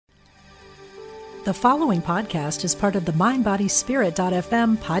The following podcast is part of the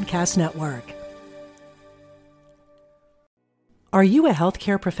MindBodySpirit.fm podcast network. Are you a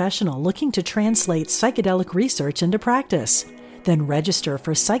healthcare professional looking to translate psychedelic research into practice? Then register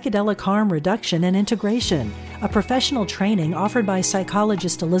for Psychedelic Harm Reduction and Integration, a professional training offered by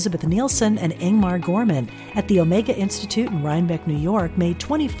psychologist Elizabeth Nielsen and Ingmar Gorman at the Omega Institute in Rhinebeck, New York, May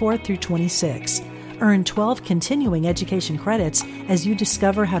 24th through 26. Earn 12 continuing education credits as you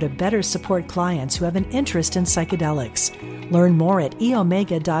discover how to better support clients who have an interest in psychedelics. Learn more at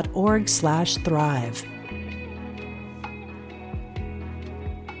eomega.org/thrive.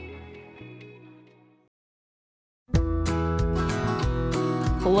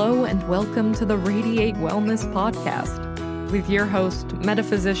 Hello and welcome to the Radiate Wellness Podcast with your host,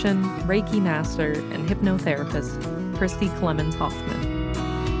 metaphysician, Reiki master, and hypnotherapist, Christy Clemens Hoffman.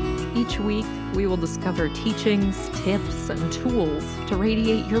 Each week, we will discover teachings, tips, and tools to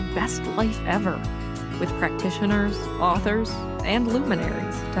radiate your best life ever with practitioners, authors, and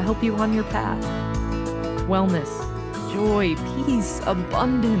luminaries to help you on your path. Wellness, joy, peace,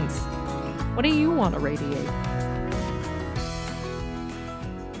 abundance. What do you want to radiate?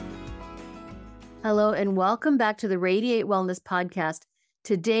 Hello, and welcome back to the Radiate Wellness Podcast.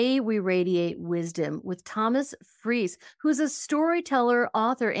 Today, we radiate wisdom with Thomas Freese, who's a storyteller,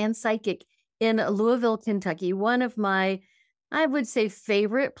 author, and psychic in Louisville, Kentucky. One of my, I would say,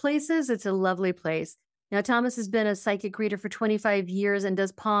 favorite places. It's a lovely place. Now, Thomas has been a psychic reader for 25 years and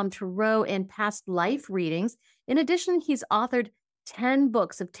does palm, tarot, and past life readings. In addition, he's authored 10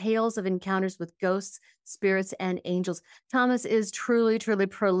 books of tales of encounters with ghosts, spirits, and angels. Thomas is truly, truly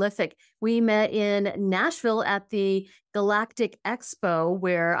prolific. We met in Nashville at the Galactic Expo,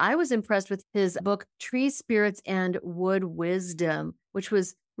 where I was impressed with his book, Tree Spirits and Wood Wisdom, which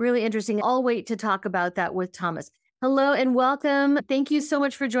was really interesting. I'll wait to talk about that with Thomas. Hello and welcome. Thank you so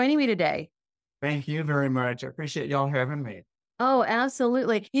much for joining me today. Thank you very much. I appreciate y'all having me. Oh,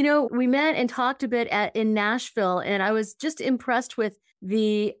 absolutely. You know, we met and talked a bit in Nashville, and I was just impressed with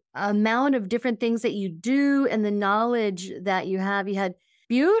the amount of different things that you do and the knowledge that you have. You had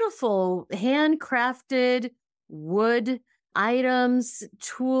beautiful handcrafted wood items,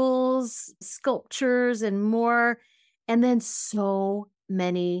 tools, sculptures, and more. And then so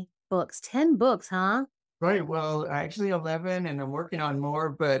many books. 10 books, huh? Right. Well, actually 11, and I'm working on more,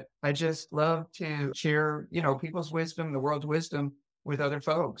 but I just love to share, people's wisdom, the world's wisdom with other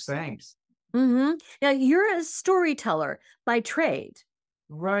folks. Thanks. Mm-hmm. Now, you're a storyteller by trade.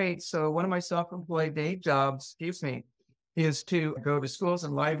 Right. So one of my self-employed day jobs, is to go to schools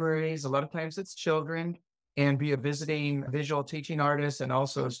and libraries. A lot of times it's children, and be a visiting visual teaching artist and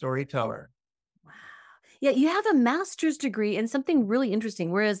also a storyteller. Wow. Yeah, you have a master's degree in something really interesting.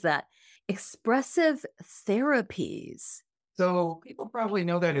 Where is that? Expressive therapies. So people probably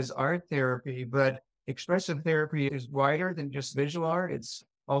know that as art therapy, but expressive therapy is wider than just visual art. It's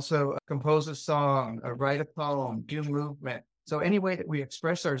also compose a song, write a poem, do movement. So any way that we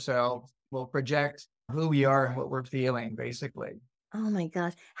express ourselves will project who we are and what we're feeling, basically. Oh my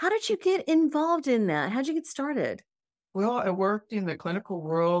gosh. How did you get involved in that? How'd you get started? Well, I worked in the clinical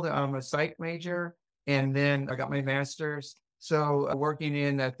world. I'm a psych major, and then I got my master's. So working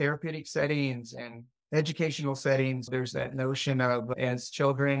in therapeutic settings and educational settings, there's that notion of, as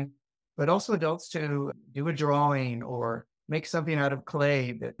children, but also adults, to do a drawing or make something out of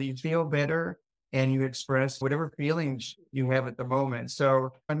clay that you feel better and you express whatever feelings you have at the moment.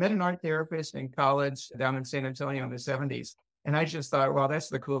 So I met an art therapist in college down in San Antonio in the 70s. And I just thought, wow, that's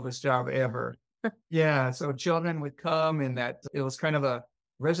the coolest job ever. Yeah. So children would come, and that it was kind of a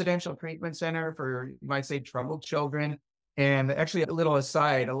residential treatment center for, you might say, troubled children. And actually, a little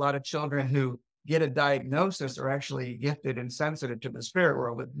aside, a lot of children who get a diagnosis are actually gifted and sensitive to the spirit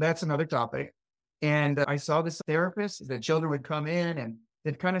world. But that's another topic. And I saw this therapist. The children would come in and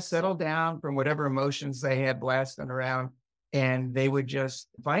they'd kind of settle down from whatever emotions they had blasting around, and they would just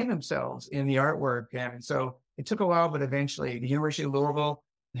find themselves in the artwork. And so it took a while, but eventually the University of Louisville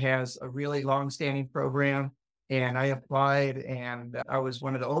has a really long-standing program. And I applied, and I was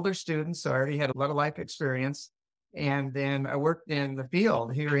one of the older students, so I already had a lot of life experience. And then I worked in the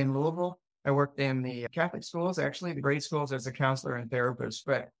field here in Louisville. I worked in the Catholic schools, actually, the grade schools, as a counselor and therapist.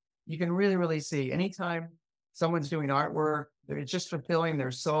 But you can really, really see anytime someone's doing artwork, it's just fulfilling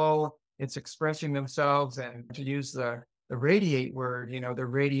their soul. It's expressing themselves. And to use the radiate word, they're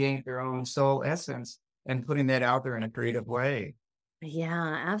radiating their own soul essence and putting that out there in a creative way.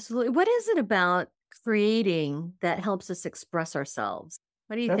 Yeah, absolutely. What is it about creating that helps us express ourselves?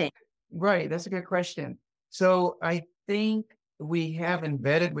 What do you think? Right. That's a good question. So I think we have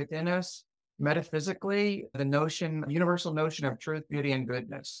embedded within us metaphysically the universal notion of truth, beauty, and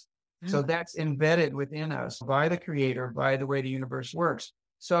goodness. So that's embedded within us by the creator, by the way the universe works.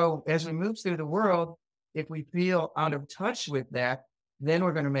 So as we move through the world, if we feel out of touch with that, then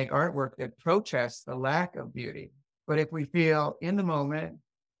we're going to make artwork that protests the lack of beauty. But if we feel in the moment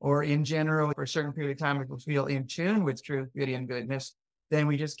or in general for a certain period of time, if we feel in tune with truth, beauty, and goodness, then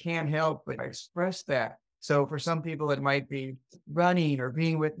we just can't help but express that. So for some people, it might be running or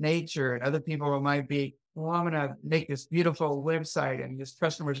being with nature, and other people it might be, well, I'm going to make this beautiful website and this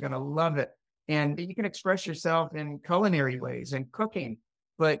customer is going to love it. And you can express yourself in culinary ways and cooking.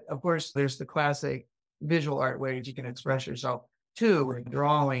 But of course, there's the classic visual art ways you can express yourself too, or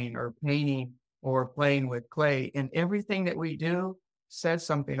drawing or painting or playing with clay. And everything that we do says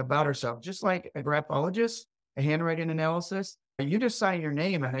something about ourselves. Just like a graphologist, a handwriting analysis, you just sign your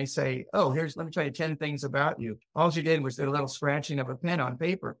name and they say, oh, let me tell you 10 things about you. All you did was a little scratching of a pen on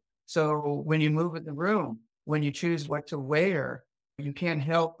paper. So when you move in the room, when you choose what to wear, you can't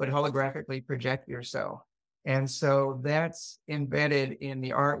help but holographically project yourself. And so that's embedded in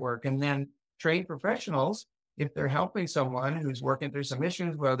the artwork. And then trained professionals, if they're helping someone who's working through some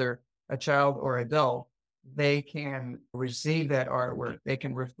issues, whether a child or adult, they can receive that artwork. They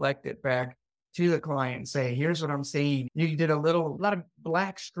can reflect it back to the client and say, here's what I'm seeing. You did a lot of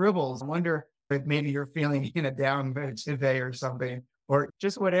black scribbles. I wonder if maybe you're feeling in a down mood today or something, or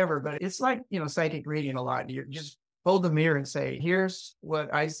just whatever. But it's like, psychic reading a lot. You just hold the mirror and say, here's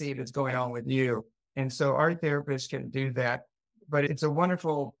what I see that's going on with you. And so art therapists can do that. But it's a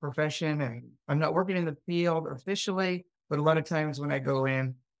wonderful profession. And I'm not working in the field officially, but a lot of times when I go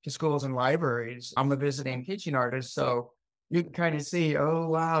in to schools and libraries, I'm a visiting teaching artist. So you can kind of see, oh,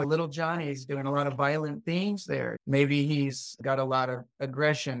 wow, little Johnny's doing a lot of violent things there. Maybe he's got a lot of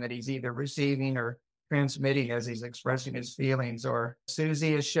aggression that he's either receiving or transmitting as he's expressing his feelings. Or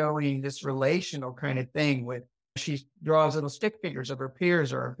Susie is showing this relational kind of thing she draws little stick figures of her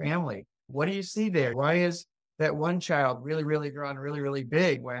peers or her family. What do you see there? Why is that one child really, really drawn really, really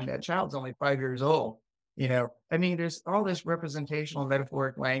big when that child's only 5 years old? There's all this representational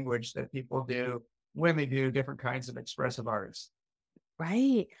metaphoric language that people do when they do different kinds of expressive arts.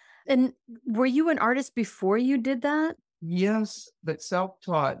 Right. And were you an artist before you did that? Yes, but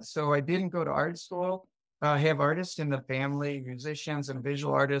self-taught. So I didn't go to art school. I have artists in the family, musicians and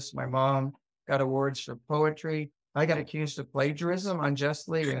visual artists. My mom got awards for poetry. I got accused of plagiarism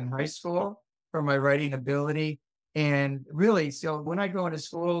unjustly in high school for my writing ability. And really, so when I go into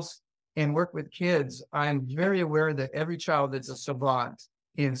schools and work with kids, I'm very aware that every child is a savant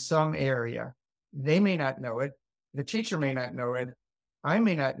in some area. They may not know it. The teacher may not know it. I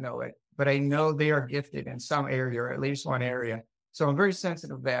may not know it, but I know they are gifted in some area, or at least one area. So I'm very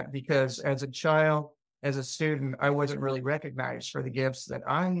sensitive to that because as a child, as a student, I wasn't really recognized for the gifts that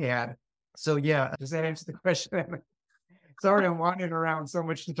I had. So yeah, does that answer the question? Sorry, I'm wandering around, so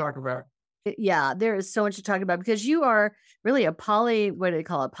much to talk about. Yeah, there is so much to talk about because you are really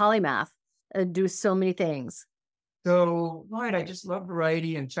polymath, do so many things. So, right, I just love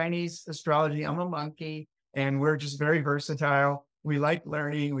variety and Chinese astrology. I'm a monkey and we're just very versatile. We like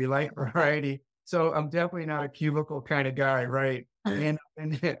learning, we like variety. So I'm definitely not a cubicle kind of guy, right? And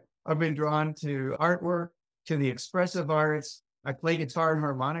I've been drawn to artwork, to the expressive arts. I play guitar and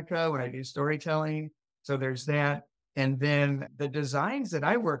harmonica when I do storytelling. So there's that. And then the designs that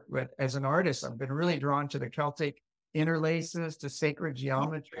I work with as an artist, I've been really drawn to the Celtic interlaces, to sacred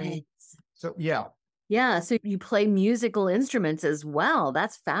geometry. So yeah. Yeah. So you play musical instruments as well.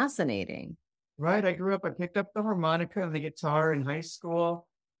 That's fascinating. Right. I picked up the harmonica and the guitar in high school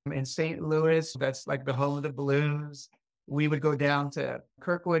in St. Louis. That's like the home of the blues. We would go down to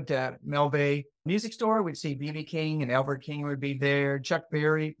Kirkwood, to Melbay Music Store. We'd see B.B. King and Albert King would be there. Chuck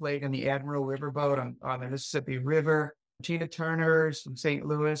Berry played in the Admiral Riverboat on the Mississippi River. Tina Turner's from St.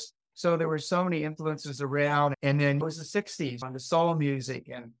 Louis. So there were so many influences around. And then it was the 60s on the soul music,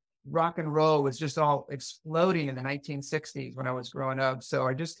 and rock and roll was just all exploding in the 1960s when I was growing up. So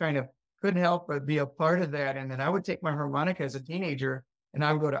I just kind of couldn't help but be a part of that. And then I would take my harmonica as a teenager and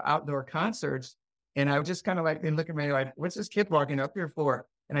I would go to outdoor concerts. And I would just kind of like, and look at me like, what's this kid walking up here for?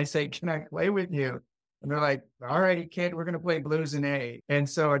 And I say, can I play with you? And they're like, all righty, kid, we're going to play blues in A. And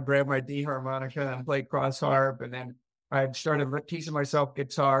so I'd grab my D harmonica and play cross harp. And then I started teaching myself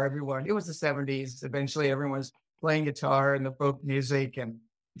guitar. It was the 70s. Eventually everyone was playing guitar and the folk music. And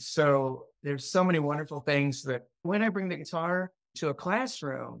so there's so many wonderful things that when I bring the guitar to a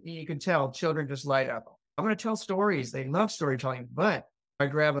classroom, you can tell children just light up. I'm going to tell stories. They love storytelling, but I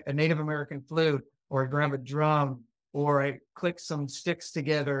grab a Native American flute or I grab a drum or I click some sticks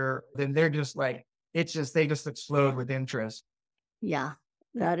together, then they're just like, they just explode with interest. Yeah,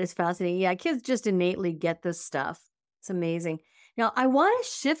 that is fascinating. Yeah, kids just innately get this stuff. It's amazing. Now, I want to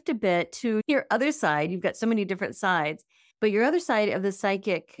shift a bit to your other side. You've got so many different sides, but your other side of the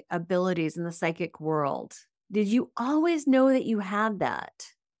psychic abilities in the psychic world. Did you always know that you had that?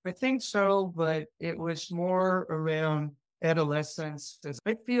 I think so, but it was more around adolescence.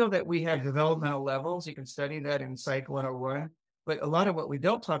 I feel that we have developmental levels. You can study that in Psych 101. But a lot of what we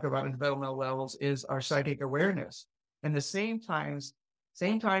don't talk about in developmental levels is our psychic awareness. And the same times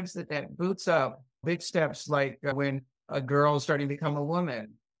that boots up big steps, like when a girl is starting to become a woman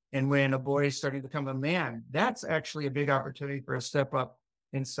and when a boy is starting to become a man, that's actually a big opportunity for a step up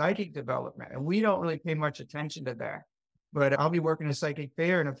in psychic development. And we don't really pay much attention to that. But I'll be working a psychic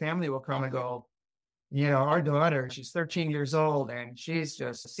fair and a family will come and go, our daughter, she's 13 years old and she's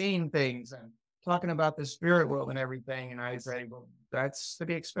just seeing things and talking about the spirit world and everything. And I say, well, that's to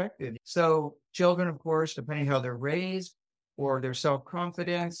be expected. So children, of course, depending how they're raised or their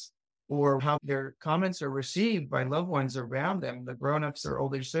self-confidence or how their comments are received by loved ones around them, the grown-ups or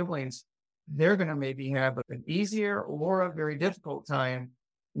older siblings, they're going to maybe have an easier or a very difficult time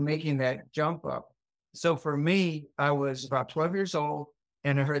making that jump up. So for me, I was about 12 years old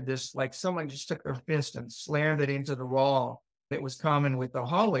and I heard this, like someone just took their fist and slammed it into the wall that was common with the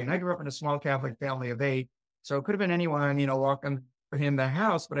hallway. And I grew up in a small Catholic family of 8. So it could have been anyone, walking in the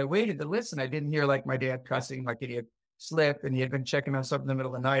house, but I waited to listen. I didn't hear like my dad cussing, like he had slipped and he had been checking on something in the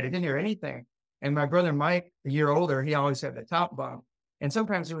middle of the night. I didn't hear anything. And my brother, Mike, a year older, he always had the top bunk. And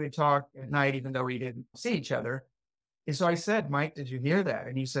sometimes we would talk at night, even though we didn't see each other. And so I said, Mike, did you hear that?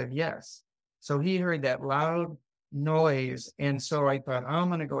 And he said, yes. So he heard that loud noise. And so I thought, I'm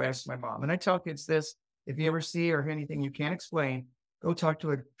going to go ask my mom. And I tell kids this, if you ever see or hear anything you can't explain, go talk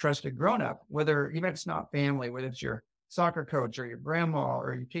to a trusted grown-up, whether even if it's not family, whether it's your soccer coach or your grandma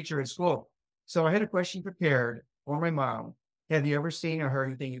or your teacher at school. So I had a question prepared for my mom. Have you ever seen or heard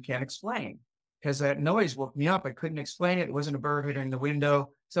anything you can't explain? Because that noise woke me up. I couldn't explain it. It wasn't a bird hitting the window.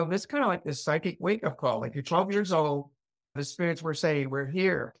 So it's kind of like this psychic wake-up call. Like you're 12 years old, the spirits were saying, we're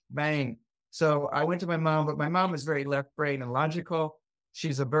here, bang. So I went to my mom, but my mom is very left brain and logical.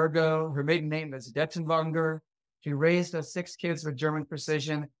 She's a Virgo. Her maiden name is Dettenbanger. She raised us 6 kids with German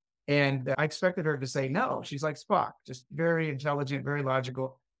precision. And I expected her to say no. She's like Spock, just very intelligent, very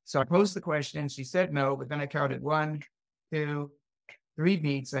logical. So I posed the question. She said no, but then I counted 1, 2, 3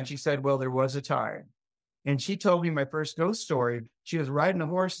 beats. And she said, well, there was a time. And she told me my first ghost story. She was riding a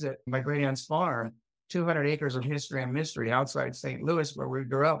horse at my great aunt's farm, 200 acres of history and mystery outside St. Louis, where we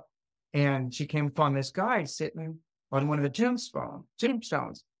grew up. And she came upon this guy sitting on one of the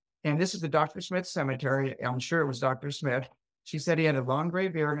tombstones. And this is the Dr. Smith cemetery. I'm sure it was Dr. Smith. She said he had a long gray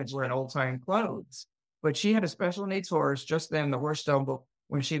beard and was wearing old-time clothes. But she had a special needs horse. Just then the horse stumbled.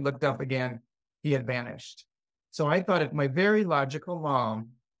 When she looked up again, he had vanished. So I thought if my very logical mom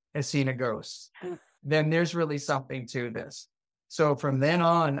has seen a ghost, then there's really something to this. So from then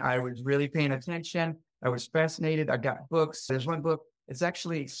on, I was really paying attention. I was fascinated. I got books. There's one book. It's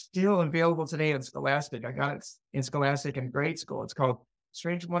actually still available today in Scholastic. I got it in Scholastic in grade school. It's called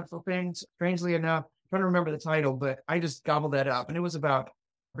Strange and Wonderful Things. Strangely enough, I'm trying to remember the title, but I just gobbled that up. And it was about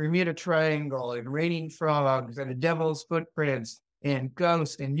Bermuda Triangle and raining frogs and the devil's footprints and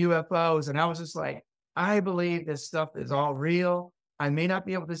ghosts and UFOs. And I was just like, I believe this stuff is all real. I may not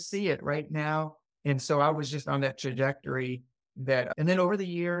be able to see it right now. And so I was just on that trajectory and then over the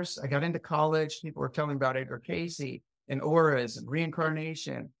years, I got into college. People were telling me about Edgar Cayce and auras and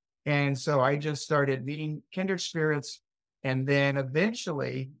reincarnation. And so I just started meeting kindred spirits. And then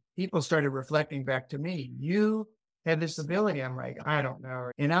eventually people started reflecting back to me, you had this ability. I'm like, I don't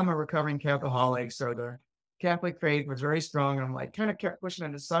know. And I'm a recovering Catholic. So the Catholic faith was very strong. And I'm like, kind of kept pushing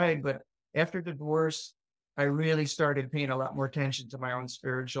it aside. But after divorce, I really started paying a lot more attention to my own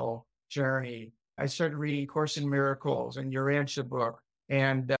spiritual journey. I started reading Course in Miracles and Urantia book.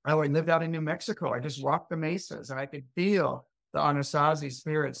 And I lived out in New Mexico. I just walked the mesas and I could feel the Anasazi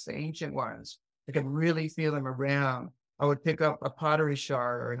spirits, the ancient ones. I could really feel them around. I would pick up a pottery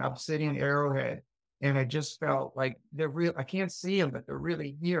shard or an obsidian arrowhead. And I just felt like they're real. I can't see them, but they're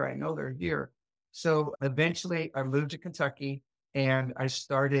really here. I know they're here. So eventually I moved to Kentucky and I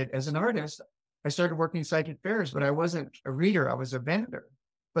started as an artist. I started working psychic fairs, but I wasn't a reader. I was a vendor.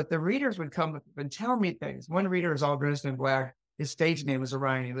 But the readers would come and tell me things. One reader is all dressed in black. His stage name was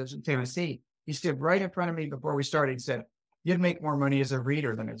Orion. He lives in Tennessee. He stood right in front of me before we started. He said, you'd make more money as a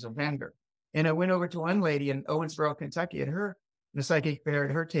reader than as a vendor. And I went over to one lady in Owensboro, Kentucky, at the psychic fair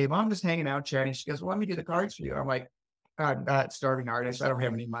at her table. I'm just hanging out chatting. She goes, well, let me do the cards for you. I'm like, I'm not starving artist. I don't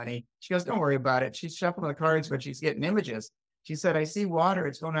have any money. She goes, don't worry about it. She's shuffling the cards, but she's getting images. She said, I see water.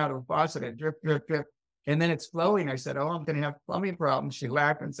 It's going out of a faucet and drip, drip, drip. And then it's flowing. I said, oh, I'm going to have plumbing problems. She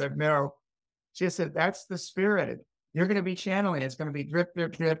laughed and said, no. She said, that's the spirit. you're going to be channeling. It's going to be drip,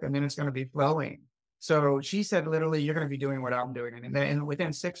 drip, drip, and then it's going to be flowing. So she said, literally, you're going to be doing what I'm doing. And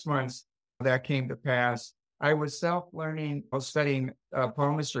within 6 months, that came to pass. I was self-learning, I was studying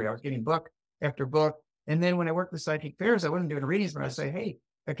palmistry. I was getting book after book. And then when I worked the psychic fairs, I wasn't doing readings, but I'd say, hey,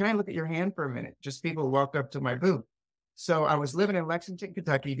 can I look at your hand for a minute? Just people walk up to my booth. So I was living in Lexington,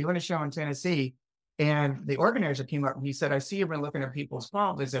 Kentucky, doing a show in Tennessee. And the organizer came up and he said, I see you've been looking at people's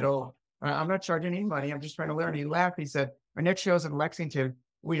palms. I said, oh, I'm not charging any money. I'm just trying to learn. He laughed. He said, our next show's in Lexington.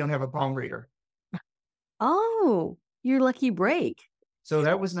 We don't have a palm reader. Oh, your lucky break. So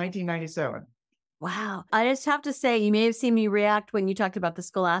that was 1997. Wow. I just have to say, you may have seen me react when you talked about the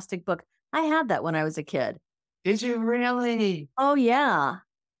Scholastic book. I had that when I was a kid. Did you really? Oh, yeah.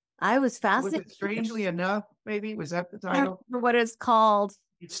 I was Was fascinated. it Strangely Enough, maybe? Was that the I don't title? remember what it's called.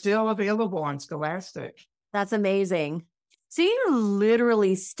 It's still available on Scholastic. That's amazing. So you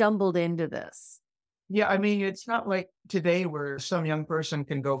literally stumbled into this. Yeah, I mean, it's not like today where some young person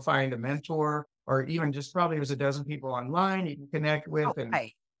can go find a mentor or even just probably there's a dozen people online you can connect with and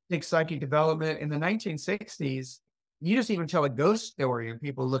Right. take psychic development. In the 1960s, you just even tell a ghost story and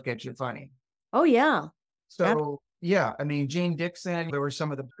people look at you funny. Oh, yeah. So, yeah, I mean, Gene Dixon, there were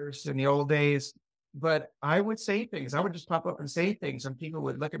some of the first in the old days, but I would say things. I would just pop up and say things and people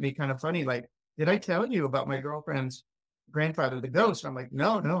would look at me kind of funny, like, did I tell you about my girlfriend's grandfather, the ghost? And I'm like,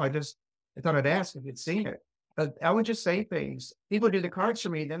 no, I thought I'd ask if you'd seen it. But I would just say things. People do the cards for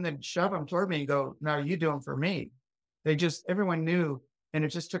me, then they'd shove them toward me and go, now you do them for me. Everyone knew, and it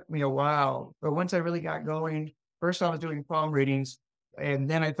just took me a while. But once I really got going, first I was doing palm readings, and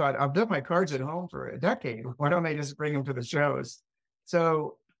then I thought, I've done my cards at home for a decade. Why don't I just bring them to the shows?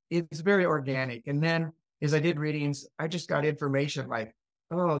 So it's very organic. And then as I did readings, I just got information like,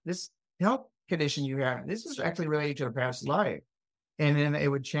 oh, this health condition you have, this is actually related to a past life. And then it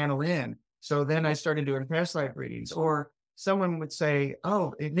would channel in. So then I started doing past life readings, or someone would say,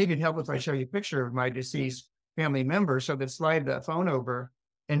 oh, it needed help if I show you a picture of my deceased family member. So they'd slide the phone over.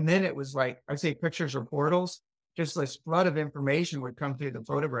 And then it was like, I'd say pictures or portals, just this flood of information would come through the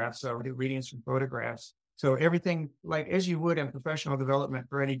photographs. So I would do readings from photographs. So everything, like as you would in professional development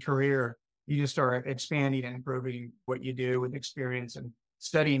for any career, you just start expanding and improving what you do with experience and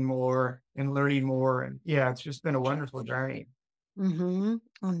studying more and learning more. And yeah, it's just been a wonderful journey. Mm-hmm.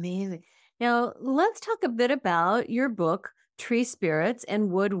 Amazing. Now, let's talk a bit about your book, Tree Spirits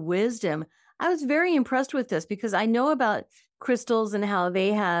and Wood Wisdom. I was very impressed with this because I know about crystals and how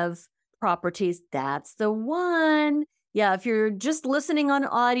they have properties. That's the one. Yeah, if you're just listening on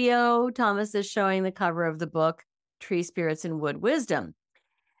audio, Thomas is showing the cover of the book, Tree Spirits and Wood Wisdom.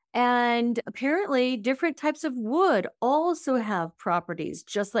 And apparently, different types of wood also have properties,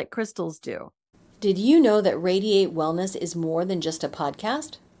 just like crystals do. Did you know that Radiate Wellness is more than just a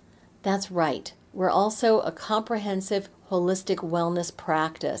podcast? That's right. We're also a comprehensive, holistic wellness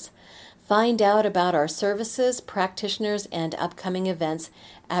practice. Find out about our services, practitioners, and upcoming events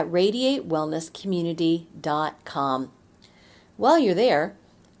at radiatewellnesscommunity.com. While you're there,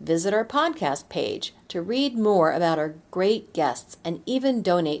 visit our podcast page to read more about our great guests and even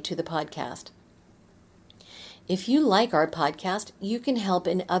donate to the podcast. If you like our podcast, you can help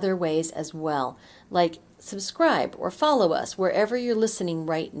in other ways as well, like subscribe or follow us wherever you're listening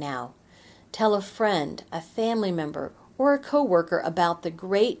right now. Tell a friend, a family member, or a coworker about the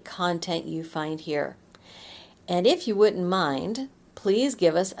great content you find here. And if you wouldn't mind, please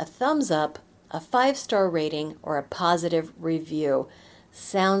give us a thumbs up, a 5-star rating, or a positive review.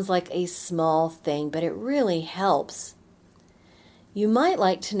 Sounds like a small thing, but it really helps. You might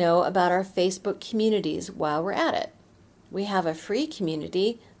like to know about our Facebook communities while we're at it. We have a free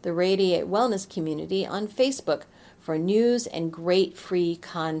community, the Radiate Wellness Community, on Facebook for news and great free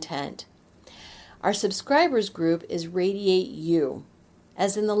content. Our subscribers group is Radiate You,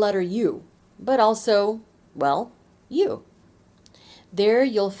 as in the letter U, but also, well, you. There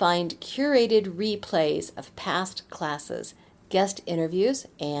you'll find curated replays of past classes, guest interviews,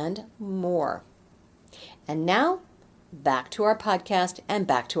 and more. And now, back to our podcast and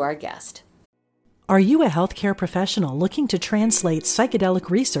back to our guest. Are you a healthcare professional looking to translate psychedelic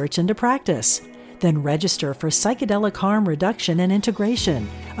research into practice? Then register for Psychedelic Harm Reduction and Integration,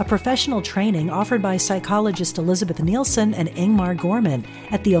 a professional training offered by psychologist Elizabeth Nielsen and Ingmar Gorman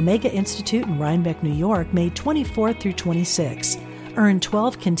at the Omega Institute in Rhinebeck, New York, May 24th through 26. Earn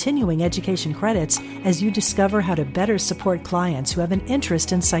 12 continuing education credits as you discover how to better support clients who have an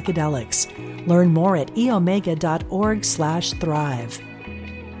interest in psychedelics. Learn more at eomega.org/thrive.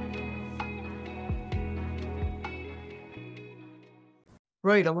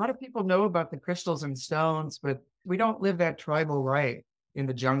 Right. A lot of people know about the crystals and stones, but we don't live that tribal life in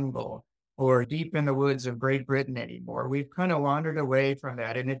the jungle. or deep in the woods of Great Britain anymore. We've kind of wandered away from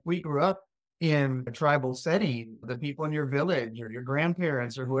that. And if we grew up in a tribal setting, the people in your village or your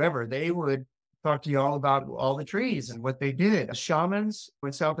grandparents or whoever, they would talk to you all about all the trees and what they did. Shamans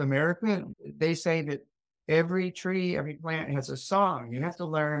in South America, they say that every tree, every plant has a song. You have to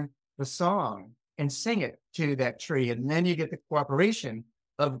learn the song and sing it to that tree. And then you get the cooperation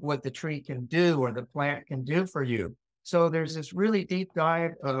of what the tree can do or the plant can do for you. So there's this really deep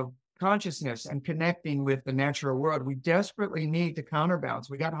dive of consciousness and connecting with the natural world. We desperately need to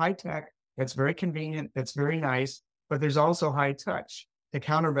counterbalance. We got high tech. That's very convenient. That's very nice. But there's also high touch to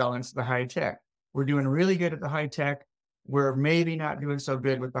counterbalance the high tech. We're doing really good at the high tech. We're maybe not doing so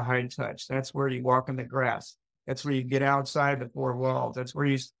good with the high touch. That's where you walk in the grass. That's where you get outside the four walls. That's where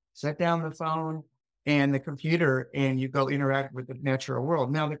you set down the phone and the computer and you go interact with the natural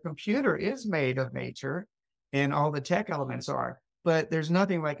world. Now, the computer is made of nature and all the tech elements are, but there's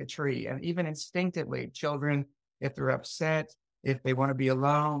nothing like a tree. And even instinctively, children, if they're upset, if they want to be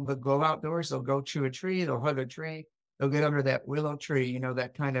alone, they'll go outdoors, they'll go to a tree, they'll hug a tree, they'll get under that willow tree, you know,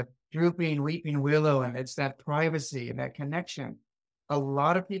 that kind of drooping, weeping willow. And it's that privacy and that connection. A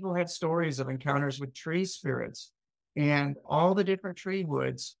lot of people had stories of encounters with tree spirits, and all the different tree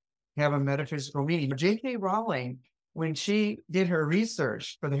woods have a metaphysical meaning. J.K. Rowling, when she did her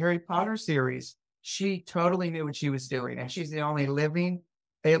research for the Harry Potter series, she totally knew what she was doing. And she's the only living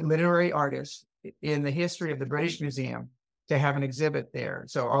literary artist in the history of the British Museum to have an exhibit there.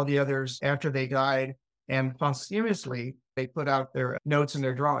 So all the others, after they died and posthumously, they put out their notes and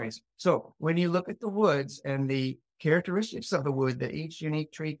their drawings. So when you look at the woods and the characteristics of the wood that each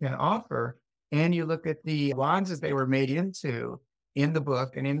unique tree can offer, and you look at the wands that they were made into in the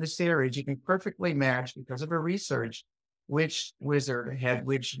book and in the series, you can perfectly match, because of her research, which wizard had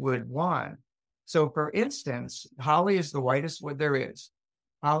which wood wand. So for instance, holly is the whitest wood there is.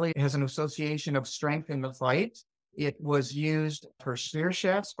 Holly has an association of strength in the fight. It was used for spear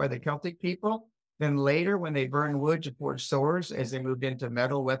shafts by the Celtic people. Then later, when they burned wood to forge swords, as they moved into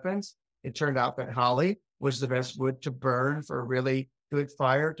metal weapons, it turned out that holly was the best wood to burn for really good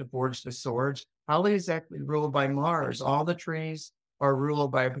fire to forge the swords. Holly is actually ruled by Mars. All the trees are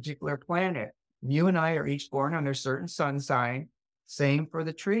ruled by a particular planet. You and I are each born under a certain sun sign. Same for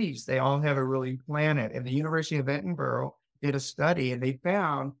the trees. They all have a ruling planet. And the University of Edinburgh did a study, and they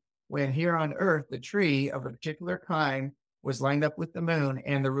found when here on Earth, the tree of a particular kind was lined up with the moon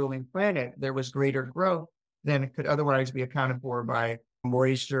and the ruling planet, there was greater growth than could otherwise be accounted for by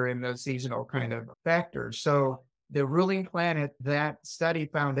moisture and the seasonal kind of factors. So the ruling planet that study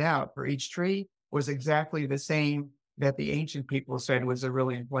found out for each tree was exactly the same that the ancient people said was the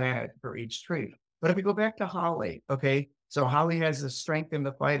ruling planet for each tree. But if we go back to holly, okay, so holly has the strength in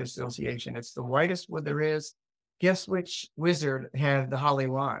the fight association. It's the whitest wood there is. Guess which wizard had the holly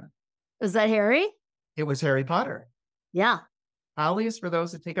wand? Was that Harry? It was Harry Potter. Yeah. Holly is for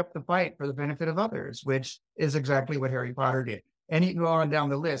those that take up the fight for the benefit of others, which is exactly what Harry Potter did. And you can go on down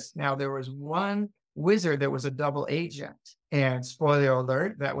the list. Now, there was one wizard that was a double agent. And spoiler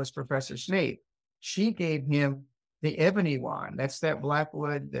alert, that was Professor Snape. She gave him the ebony wand. That's that black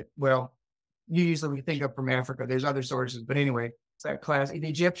wood that, well, you usually think of from Africa. There's other sources. But anyway, it's that class. The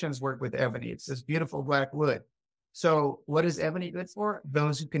Egyptians work with ebony. It's this beautiful black wood. So what is ebony good for?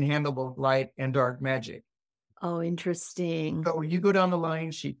 Those who can handle both light and dark magic. Oh, interesting. So you go down the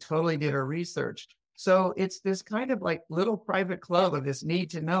line, she totally did her research. So it's this kind of like little private club of this need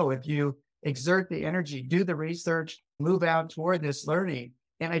to know. If you exert the energy, do the research, move out toward this learning.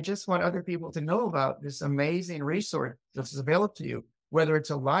 And I just want other people to know about this amazing resource that's available to you, whether it's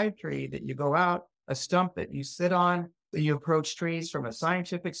a live tree that you go out, a stump that you sit on, that you approach trees from a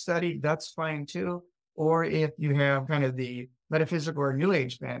scientific study, that's fine too. Or if you have kind of the metaphysical or new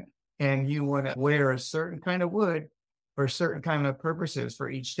age bent, and you want to wear a certain kind of wood for certain kind of purposes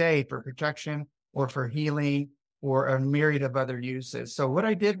for each day, for protection or for healing or a myriad of other uses. So what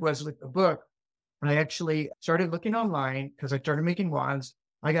I did was with the book, I actually started looking online because I started making wands.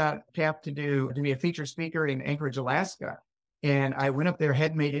 I got tapped to be a featured speaker in Anchorage, Alaska. And I went up there,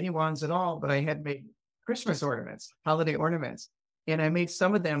 hadn't made any wands at all, but I had made Christmas ornaments, holiday ornaments. And I made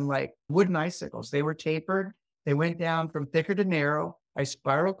some of them like wooden icicles. They were tapered. They went down from thicker to narrow. I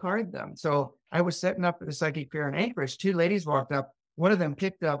spiral carded them. So I was setting up for the psychic fair in Anchorage. Two ladies walked up. One of them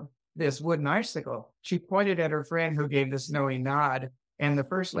picked up this wooden icicle. She pointed at her friend who gave this knowing nod. And the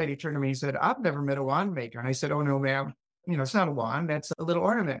first lady turned to me and said, "I've never met a wand maker." And I said, "Oh, no, ma'am. You know, it's not a wand. That's a little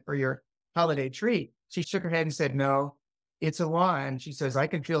ornament for your holiday tree." She shook her head and said, "No, it's a wand." She says, "I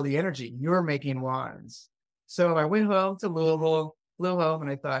can feel the energy. You're making wands." So I went home to Louisville, and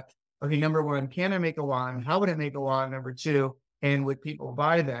I thought, okay, number one, can I make a wand? How would I make a wand? Number two, And would people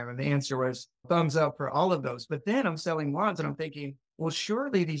buy them? And the answer was thumbs up for all of those. But then I'm selling wands and I'm thinking, well,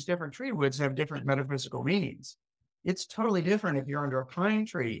 surely these different tree woods have different metaphysical meanings. It's totally different if you're under a pine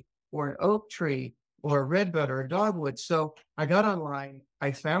tree or an oak tree or a redbud or a dogwood. So I got online,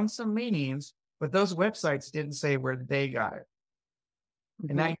 I found some meanings, but those websites didn't say where they got it.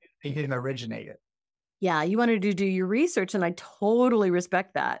 And I knew they didn't originate it. Yeah, you wanted to do your research, and I totally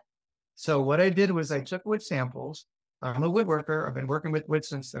respect that. So what I did was I took wood samples. I'm a woodworker. I've been working with wood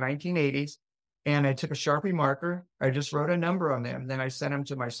since the 1980s. And I took a Sharpie marker. I just wrote a number on them. Then I sent them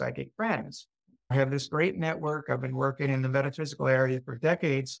to my psychic friends. I have this great network. I've been working in the metaphysical area for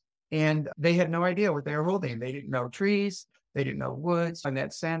decades, and they had no idea what they were holding. They didn't know trees. They didn't know woods. In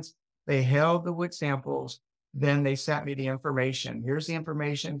that sense, they held the wood samples. Then they sent me the information. Here's the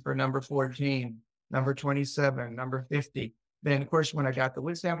information for number 14, number 27, number 50. Then, of course, when I got the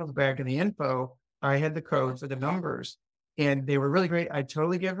wood samples back and the info, I had the code for the numbers, and they were really great. I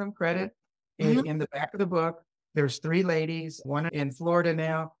totally give them credit. In the back of the book, there's 3 ladies, one in Florida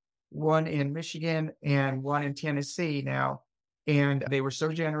now, one in Michigan, and one in Tennessee now. And they were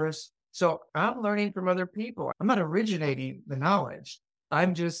so generous. So I'm learning from other people. I'm not originating the knowledge.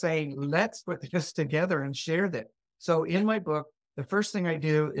 I'm just saying, let's put this together and share that. So in my book, the first thing I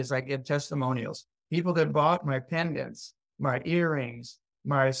do is I give testimonials. People that bought my pendants, my earrings,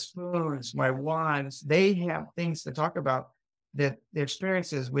 my spoons, my wands, they have things to talk about, that the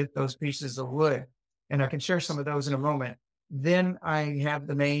experiences with those pieces of wood. And I can share some of those in a moment. Then I have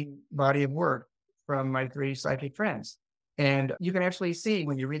the main body of work from my 3 psychic friends. And you can actually see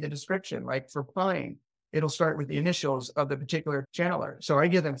when you read the description, like for pine, it'll start with the initials of the particular channeler. So I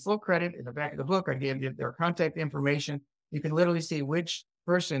give them full credit. In the back of the book, I give their contact information. You can literally see which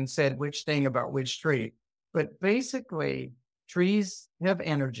person said which thing about which tree. But basically, trees have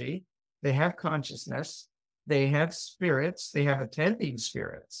energy. They have consciousness. They have spirits. They have attending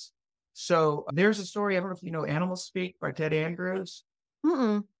spirits. So there's a story. I don't know if you know Animal Speak by Ted Andrews.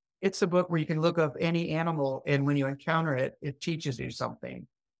 Mm-mm. It's a book where you can look up any animal, and when you encounter it, it teaches you something.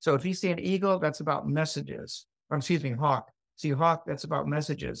 So if you see an eagle, that's about messages. Or excuse me, hawk. See a hawk, that's about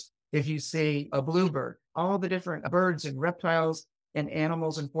messages. If you see a bluebird, all the different birds and reptiles and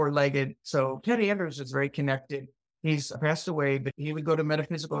animals and 4-legged. So Ted Andrews is very connected. He's passed away, but he would go to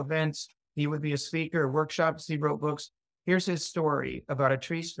metaphysical events. He would be a speaker, workshops. He wrote books. Here's his story about a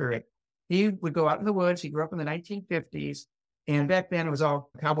tree spirit. He would go out in the woods. He grew up in the 1950s. And back then it was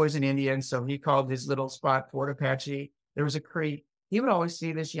all cowboys and Indians. So he called his little spot Fort Apache. There was a creek. He would always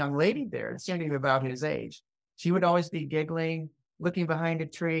see this young lady there, standing about his age. She would always be giggling, looking behind a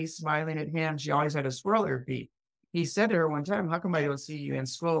tree, smiling at him. She always had a squirrel at her feet. He said to her one time, "How come I don't see you in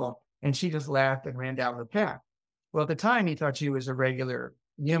school?" And she just laughed and ran down the path. Well, at the time, he thought she was a regular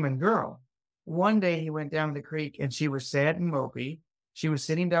human girl. One day he went down the creek and she was sad and mopey. She was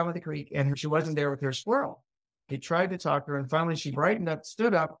sitting down with the creek and she wasn't there with her squirrel. He tried to talk to her, and finally she brightened up,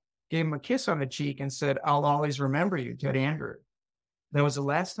 stood up, gave him a kiss on the cheek and said, "I'll always remember you, Ted Andrews." That was the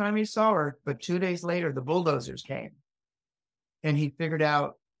last time he saw her, but 2 days later, the bulldozers came. And he figured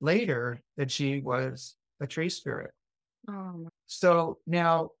out later that she was a tree spirit. Oh. So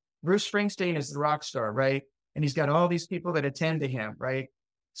now Bruce Springsteen is the rock star, right? And he's got all these people that attend to him, right?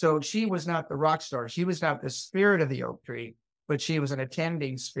 So she was not the rock star. She was not the spirit of the oak tree, but she was an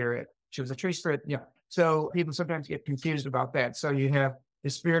attending spirit. She was a tree spirit. Yeah. So people sometimes get confused about that. So you have the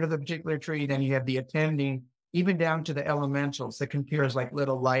spirit of the particular tree, then you have the attending, even down to the elementals that can appear as like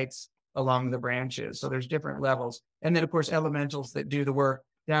little lights along the branches. So there's different levels. And then, of course, elementals that do the work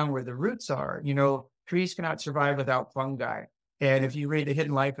down where the roots are. You know, trees cannot survive without fungi. And if you read The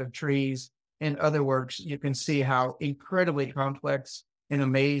Hidden Life of Trees and other works, you can see how incredibly complex and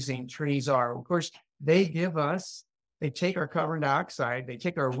amazing trees are. Of course, they take our carbon dioxide, they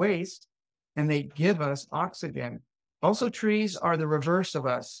take our waste, and they give us oxygen. Also, trees are the reverse of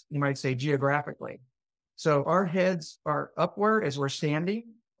us, you might say, geographically. So our heads are upward as we're standing,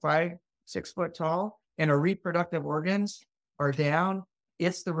 5-6 foot tall, and our reproductive organs are down.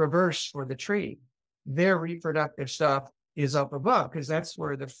 It's the reverse for the tree. Their reproductive stuff is up above because that's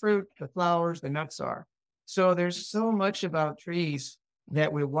where the fruit, the flowers, the nuts are. So there's so much about trees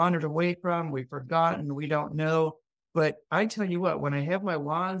that we wandered away from, we've forgotten, we don't know. But I tell you what, when I have my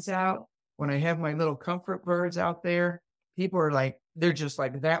wands out, when I have my little comfort birds out there, people are like, they're just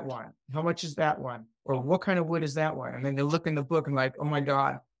like, "That one, how much is that one? Or what kind of wood is that one?" And then they look in the book and like, "Oh my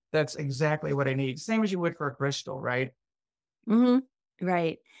God, that's exactly what I need." Same as you would for a crystal, right? Mm-hmm.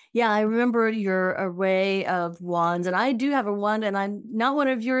 Right. Yeah, I remember your array of wands, and I do have a wand, and I'm not one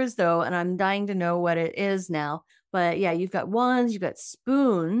of yours though, and I'm dying to know what it is now. But yeah, you've got wands, you've got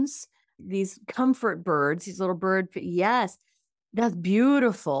spoons, these comfort birds, these little bird. Yes. That's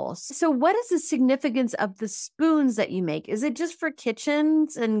beautiful. So what is the significance of the spoons that you make? Is it just for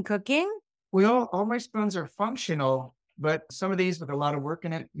kitchens and cooking? Well, all my spoons are functional, but some of these with a lot of work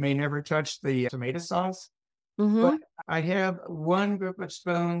in it may never touch the tomato sauce. But Mm-hmm. I have one group of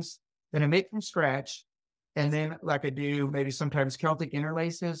spoons that I make from scratch. And then, like I do, maybe sometimes Celtic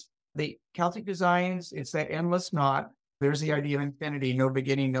interlaces. The Celtic designs, it's that endless knot. There's the idea of infinity, no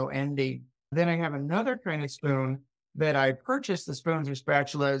beginning, no ending. Then I have another kind of spoon that I purchase the spoons or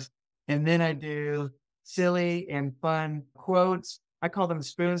spatulas, and then I do silly and fun quotes. I call them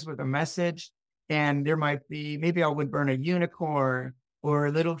spoons with a message. And there might be, maybe I would burn a unicorn or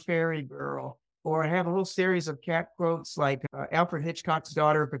a little fairy girl, or I have a whole series of cat quotes like Alfred Hitchcock's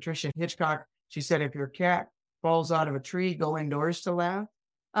daughter, Patricia Hitchcock. She said, if your cat falls out of a tree, go indoors to laugh.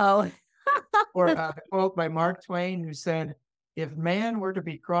 Oh, Or a quote by Mark Twain, who said, if man were to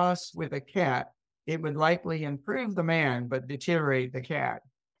be crossed with a cat, it would likely improve the man, but deteriorate the cat.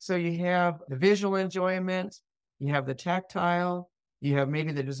 So you have the visual enjoyment, you have the tactile, you have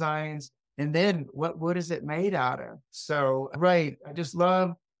maybe the designs, and then what wood is it made out of? So, right, I just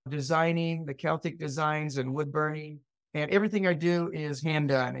love designing the Celtic designs and wood burning. And everything I do is hand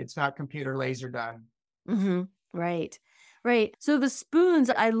done. It's not computer laser done. mm-hmm. Right. Right. So the spoons,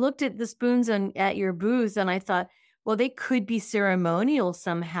 I looked at the spoons at your booth and I thought, well, they could be ceremonial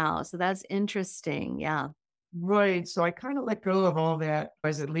somehow. So that's interesting. Yeah. Right. So I kind of let go of all that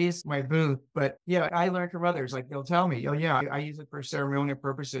as at least my booth. But yeah, I learned from others. Like they'll tell me, oh, yeah, I use it for ceremonial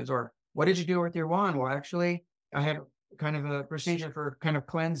purposes. Or what did you do with your wand? Well, actually, I had kind of a procedure for kind of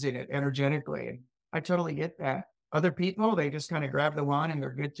cleansing it energetically. And I totally get that. Other people, they just kind of grab the wand and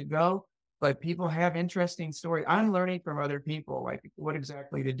they're good to go. But people have interesting stories. I'm learning from other people, like what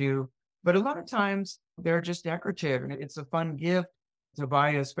exactly to do. But a lot of times they're just decorative and it's a fun gift to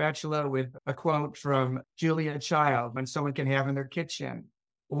buy a spatula with a quote from Julia Child when someone can have in their kitchen,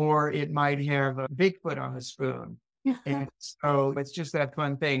 or it might have a Bigfoot on the spoon. And so it's just that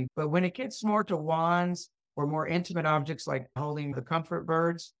fun thing. But when it gets more to wands or more intimate objects like holding the comfort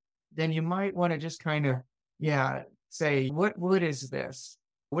birds, then you might want to just kind of, say, what wood is this?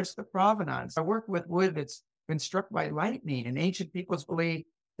 What's the provenance? I work with wood that's been struck by lightning, and ancient peoples believe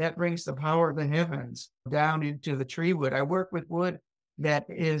that brings the power of the heavens down into the tree wood. I work with wood that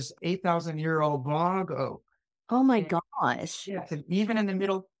is 8,000-year-old bog oak. Oh my And gosh. yes, and even in the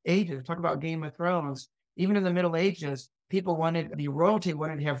Middle Ages, talk about Game of Thrones, even in the Middle Ages, the royalty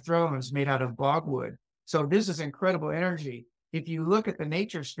wanted to have thrones made out of bogwood. So this is incredible energy. If you look at the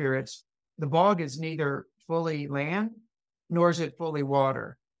nature spirits, the bog is neither fully land, nor is it fully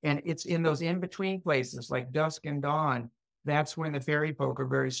water. And it's in those in-between places like dusk and dawn. That's when the fairy folk are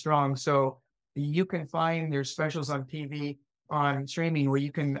very strong. So you can find there's specials on TV, on streaming, where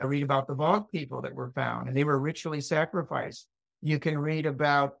you can read about the bog people that were found and they were ritually sacrificed. You can read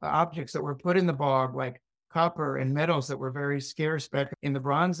about objects that were put in the bog, like copper and metals that were very scarce back in the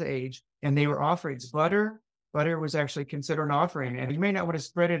Bronze Age, and they were offerings. Butter was actually considered an offering, and you may not want to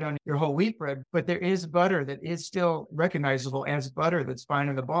spread it on your whole wheat bread, but there is butter that is still recognizable as butter that's found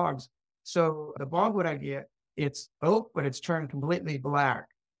in the bogs. So the bogwood I get, it's oak, but it's turned completely black,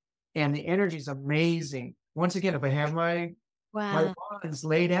 and the energy is amazing. Once again, if I have my wands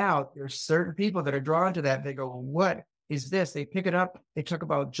laid out, there's certain people that are drawn to that. They go, what is this? They pick it up. They talk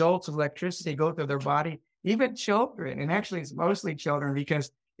about jolts of electricity go through their body, even children. And actually, it's mostly children, because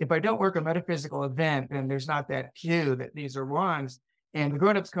if I don't work a metaphysical event, then there's not that cue that these are wands. And the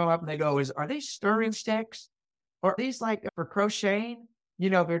grown-ups come up and they go, are they stirring sticks? Or are these like for crocheting?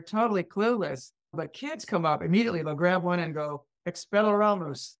 They're totally clueless. But kids come up immediately, they'll grab one and go,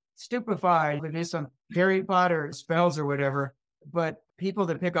 Expelliarmus, stupefied. They do some Harry Potter spells or whatever. But people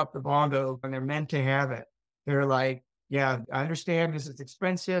that pick up the bongo, and they're meant to have it, they're like, yeah, I understand this is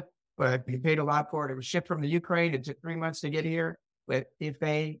expensive, but you paid a lot for it. It was shipped from the Ukraine. It took 3 months to get here. But if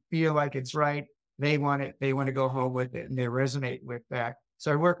they feel like it's right, they want it. They want to go home with it, and they resonate with that.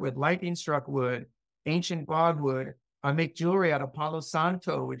 So I work with lightning struck wood, ancient bogwood. I make jewelry out of Palo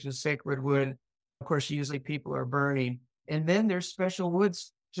Santo, which is sacred wood. Of course, usually people are burning. And then there's special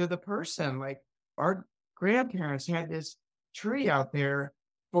woods to the person. Like our grandparents had this tree out there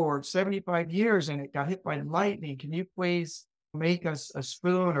for 75 years, and it got hit by lightning. Can you please make us a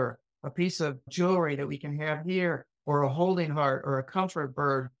spoon or a piece of jewelry that we can have here, or a holding heart or a comfort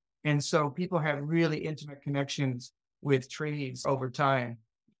bird? And so people have really intimate connections with trees over time.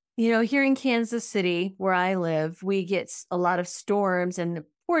 Here in Kansas City, where I live, we get a lot of storms, and the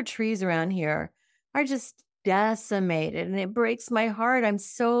poor trees around here are just decimated, and it breaks my heart. I'm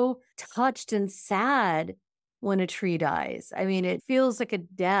so touched and sad when a tree dies. I mean, it feels like a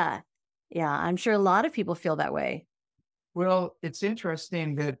death. Yeah, I'm sure a lot of people feel that way. Well, it's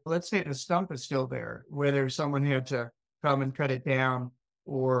interesting that let's say the stump is still there, whether someone had to come and cut it down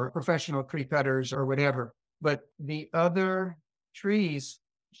or professional tree cutters or whatever, but the other trees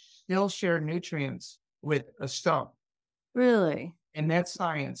still share nutrients with a stump. Really? And that's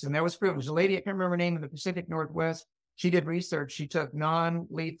science. And that was proven. There's a lady, I can't remember her name, in the Pacific Northwest. She did research. She took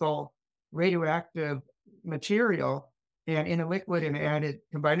non-lethal radioactive material and in a liquid and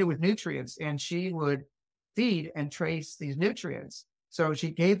combined it with nutrients. And she would feed and trace these nutrients. So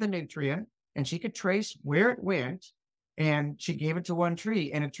she gave the nutrient and she could trace where it went, and she gave it to one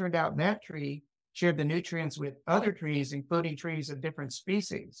tree. And it turned out that tree shared the nutrients with other trees, including trees of different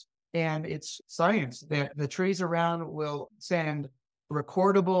species. And it's science that the trees around will send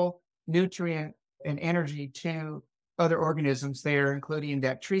recordable nutrient and energy to other organisms there, including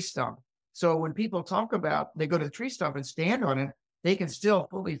that tree stump. So when people talk about, they go to the tree stump and stand on it, they can still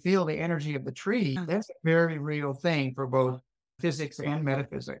fully feel the energy of the tree. That's a very real thing for both physics and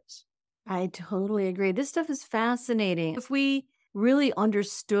metaphysics. I totally agree. This stuff is fascinating. If we really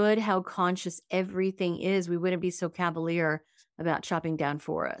understood how conscious everything is, we wouldn't be so cavalier about chopping down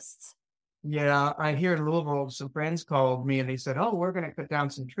forests. Yeah, I hear in Louisville, some friends called me and they said, oh, we're going to cut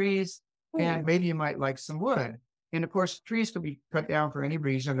down some trees and maybe you might like some wood. And of course, trees could be cut down for any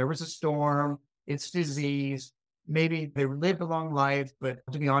reason. There was a storm, it's disease. Maybe they lived a long life, but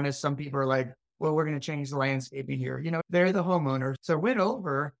to be honest, some people are like, well, we're going to change the landscaping here. You know, they're the homeowners. So I went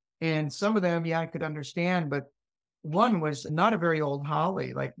over and some of them, yeah, I could understand, but one was not a very old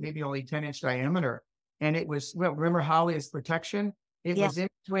holly, like maybe only 10-inch diameter. And it was, well, remember holly is protection? It was in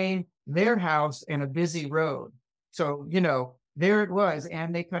between their house and a busy road. So, you know, there it was.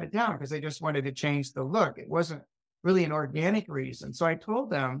 And they cut it down because they just wanted to change the look. It wasn't really an organic reason. So I told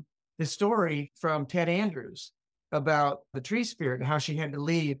them the story from Ted Andrews about the tree spirit, how she had to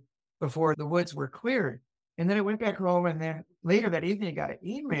leave before the woods were cleared. And then I went back home, and then later that evening, I got an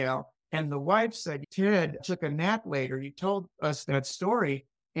email, and the wife said, Ted took a nap later. He told us that story.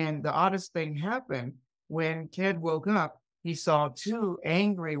 And the oddest thing happened when Ted woke up, he saw two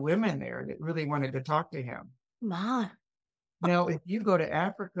angry women there that really wanted to talk to him. Ma. Now, if you go to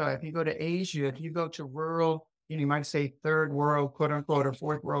Africa, if you go to Asia, if you go to rural, you might say third world, quote unquote, or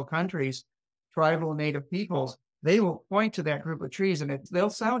fourth world countries, tribal native peoples, they will point to that group of trees and they'll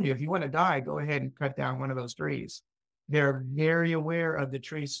sound you. If you want to die, go ahead and cut down one of those trees. They're very aware of the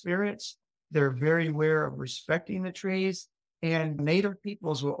tree spirits. They're very aware of respecting the trees. And native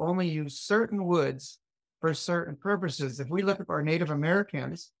peoples will only use certain woods for certain purposes. If we look at our Native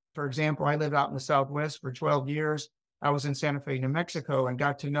Americans, for example, I lived out in the Southwest for 12 years. I was in Santa Fe, New Mexico, and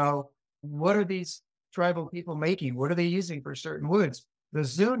got to know what are these tribal people making? What are they using for certain woods? The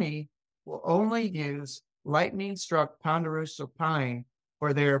Zuni will only use lightning-struck ponderosa pine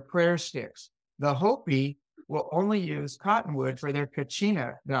for their prayer sticks. The Hopi will only use cottonwood for their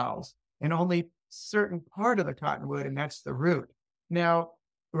kachina dolls, and only certain part of the cottonwood, and that's the root. Now,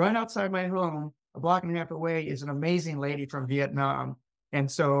 right outside my home, a block and a half away, is an amazing lady from Vietnam. And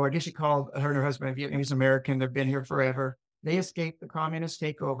so I guess she called her and her husband Vietnamese American. They've been here forever. They escaped the communist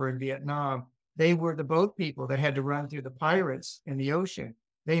takeover in Vietnam. They were the boat people that had to run through the pirates in the ocean.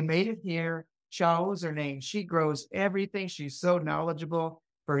 They made it here. Chao is her name. She grows everything. She's so knowledgeable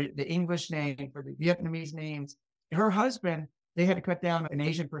for the English name, for the Vietnamese names. Her husband, they had to cut down an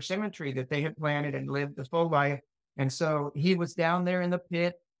Asian persimmon tree that they had planted and lived the full life. And so he was down there in the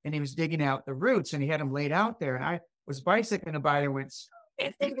pit and he was digging out the roots and he had them laid out there. And I was bicycling by and went,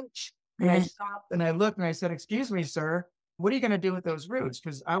 and I stopped and I looked and I said, excuse me, sir, what are you going to do with those roots?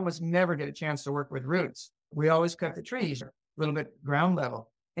 Because I almost never get a chance to work with roots. We always cut the trees a little bit ground level.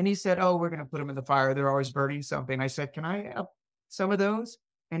 And he said, oh, we're going to put them in the fire. They're always burning something. I said, can I have some of those?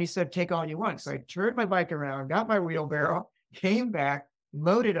 And he said, take all you want. So I turned my bike around, got my wheelbarrow, came back,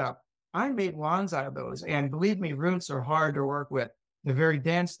 loaded up. I made wands out of those. And believe me, roots are hard to work with. They're very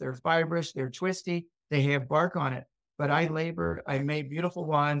dense. They're fibrous. They're twisty. They have bark on it. But I labored. I made beautiful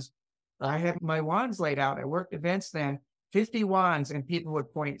wands. I had my wands laid out. I worked events then, 50 wands, and people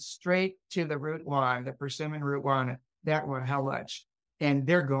would point straight to the root wand, the persimmon root wand. That one, how much? And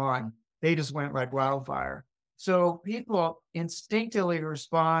they're gone. They just went like wildfire. So people instinctively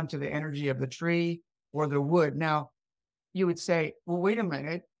respond to the energy of the tree or the wood. Now, you would say, well, wait a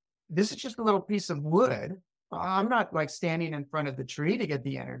minute. This is just a little piece of wood. I'm not like standing in front of the tree to get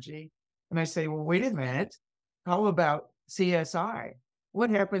the energy. And I say, well, wait a minute. How about CSI? What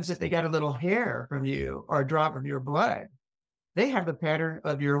happens if they got a little hair from you or a drop of your blood? They have the pattern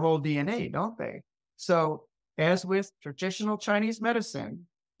of your whole DNA, don't they? So as with traditional Chinese medicine,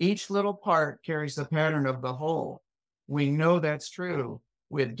 each little part carries the pattern of the whole. We know that's true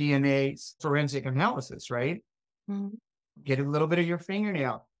with DNA forensic analysis, right? Mm-hmm. get a little bit of your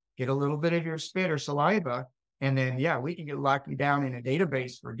fingernail, get a little bit of your spit or saliva, and then, yeah, we can lock you down in a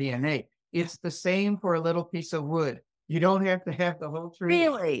database for DNA. It's the same for a little piece of wood. You don't have to have the whole tree.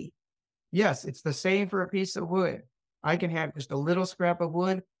 Really? Yes, it's the same for a piece of wood. I can have just a little scrap of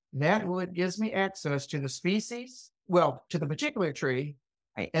wood. That wood gives me access to the species, well, to the particular tree,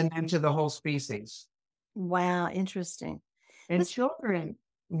 Right. and then to the whole species. Wow, interesting. And children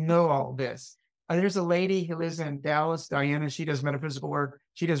know all this. There's a lady who lives in Dallas, Diana. She does metaphysical work.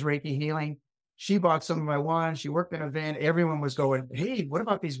 She does Reiki healing. She bought some of my wands. She worked in an event. Everyone was going, hey, what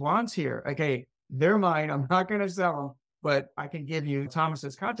about these wands here? Okay, they're mine. I'm not going to sell them, but I can give you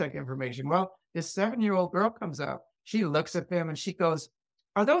Thomas's contact information. Well, this 7-year-old girl comes up. She looks at them and she goes,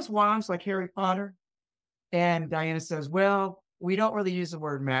 are those wands like Harry Potter? And Diana says, well, we don't really use the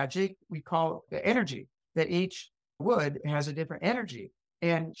word magic. We call it the energy, that each wood has a different energy.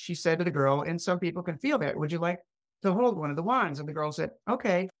 And she said to the girl, and some people can feel that, would you like to hold one of the wands? And the girl said,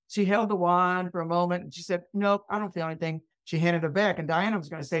 okay. She held the wand for a moment and she said, nope, I don't feel anything. She handed it back. And Diana was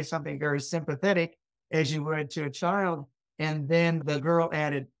going to say something very sympathetic, as you would to a child. And then the girl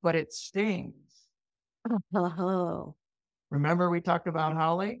added, but it stings. Oh. Remember we talked about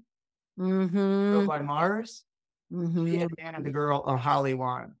holly? Mm-hmm. By Mars? Mm-hmm. She had handed the girl a holly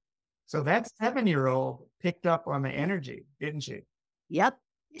wand. So that 7-year-old picked up on the energy, didn't she? Yep.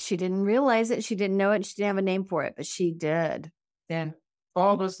 She didn't realize it. She didn't know it. She didn't have a name for it, but she did. And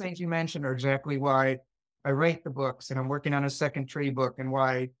all those things you mentioned are exactly why I write the books, and I'm working on a second tree book, and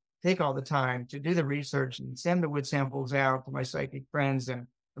why I take all the time to do the research and send the wood samples out to my psychic friends. And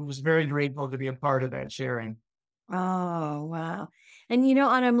I was very grateful to be a part of that sharing. Oh, wow. And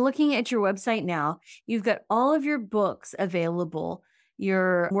I'm looking at your website now. You've got all of your books available.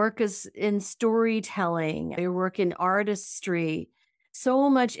 Your work is in storytelling, your work in artistry, so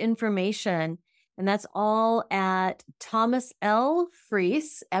much information. And that's all at Thomas L.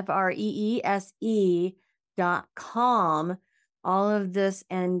 Freese, FREESE.com. All of this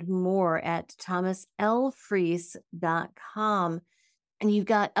and more at thomaslfreese.com. And you've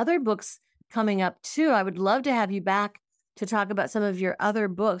got other books coming up too. I would love to have you back to talk about some of your other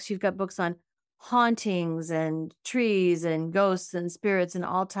books. You've got books on hauntings and trees and ghosts and spirits and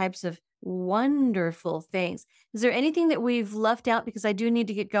all types of wonderful things. Is there anything that we've left out? Because I do need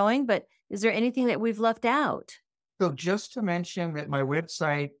to get going, but is there anything that we've left out? So just to mention that my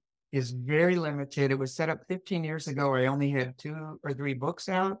website is very limited. It was set up 15 years ago. I only had 2 or 3 books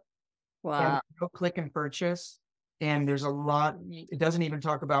out. Wow. No click and purchase. And there's a lot, it doesn't even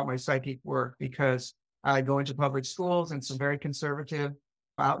talk about my psychic work, because I go into public schools and some very conservative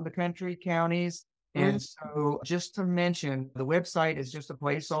out in the country counties. And so just to mention, the website is just a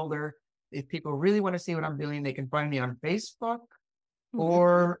placeholder. If people really want to see what I'm doing, they can find me on Facebook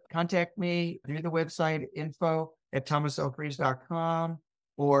or contact me through the website info@thomaslfreese.com.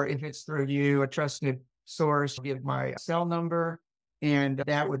 Or if it's through you, a trusted source, give my cell number. And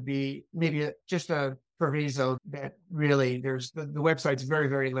that would be maybe just a proviso that really there's the website's very,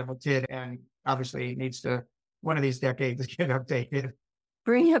 very limited, and obviously needs to one of these decades get updated.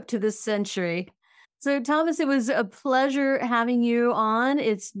 Bring up to this century. So Thomas, it was a pleasure having you on.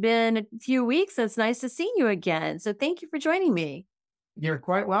 It's been a few weeks. So it's nice to see you again. So thank you for joining me. You're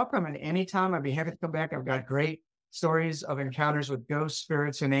quite welcome. And anytime I'd be happy to come back. I've got great stories of encounters with ghosts,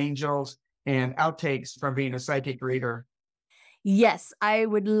 spirits, and angels, and outtakes from being a psychic reader. Yes, I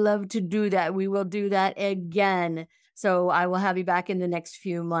would love to do that. We will do that again. So I will have you back in the next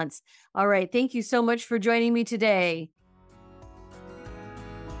few months. All right. Thank you so much for joining me today.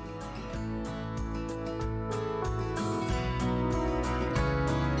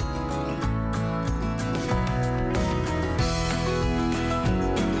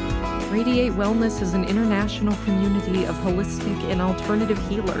 Radiate Wellness is an international community of holistic and alternative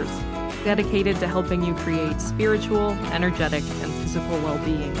healers dedicated to helping you create spiritual, energetic, and physical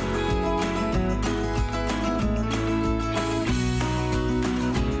well-being.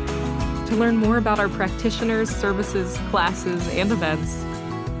 To learn more about our practitioners, services, classes, and events,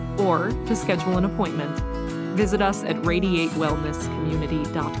 or to schedule an appointment, visit us at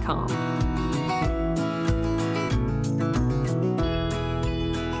radiatewellnesscommunity.com.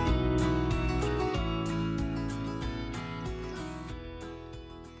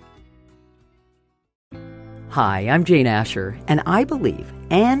 Hi, I'm Jane Asher, and I believe,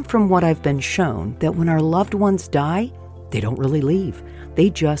 and from what I've been shown, that when our loved ones die, they don't really leave. They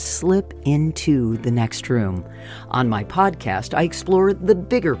just slip into the next room. On my podcast, I explore the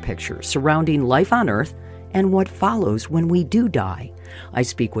bigger picture surrounding life on Earth and what follows when we do die. I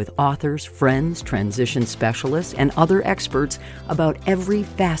speak with authors, friends, transition specialists, and other experts about every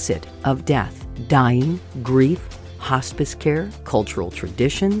facet of death, dying, grief, hospice care, cultural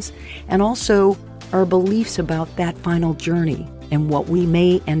traditions, and also our beliefs about that final journey and what we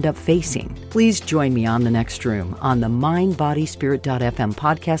may end up facing. Please join me on The Next Room on the MindBodySpirit.fm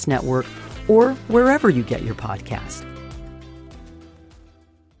podcast network or wherever you get your podcasts.